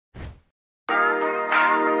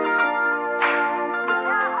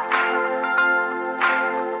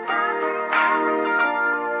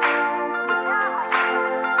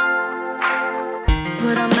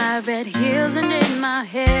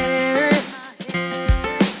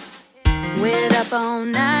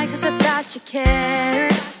phone now 'cause I thought you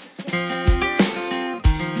cared.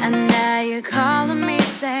 And now you're calling me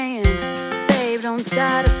saying, babe, don't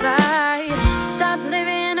start a fight. Stop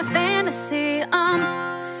living a fantasy.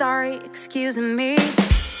 Sorry, excuse me.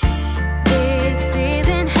 This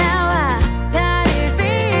isn't how I thought it'd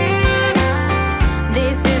be.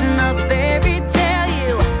 This isn't the fairy tale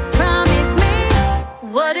you promised me.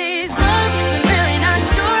 What is love? 'Cause I'm really not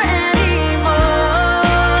sure anymore.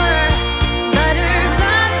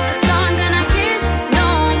 Butterflies in my song and I kiss no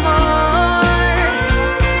more.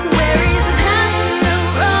 Where is the passion, the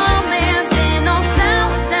romance, and those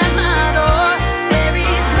flowers at my door? Where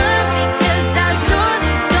is love? Because I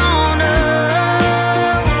surely don't know.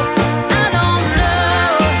 I don't know.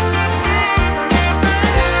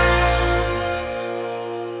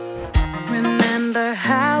 Remember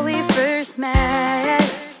how we first met?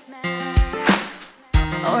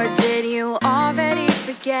 Or did you already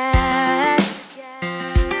forget?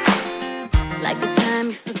 Like the time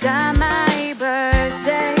you forgot my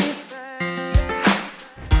birthday.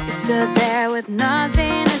 You stood there with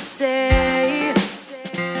nothing to say.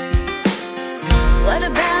 What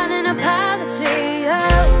about an apology?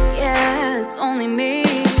 Oh yeah, it's only me.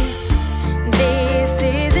 This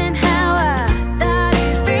isn't how I thought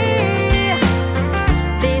it'd be.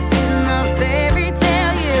 This isn't the fairy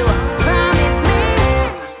tale you promised me.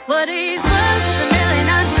 What is love? 'Cause I'm really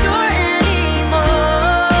not sure anymore.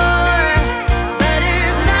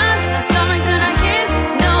 Butterflies in my stomach and I kiss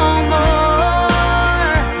no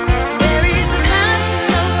more. Where is the passion,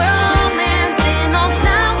 the romance, and those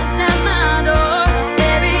flowers at my door?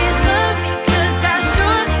 Where is love? Because I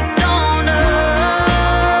surely don't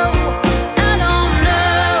know. I don't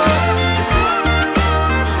know.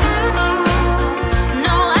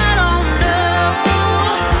 No, I don't know.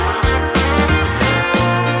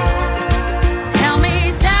 Tell me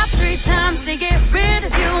tap 3 times to get rid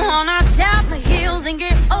of you. Wanna tap my heels and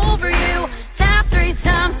get over you. Tap 3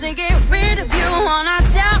 times to get rid of you. Wanna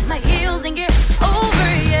tap my heels and get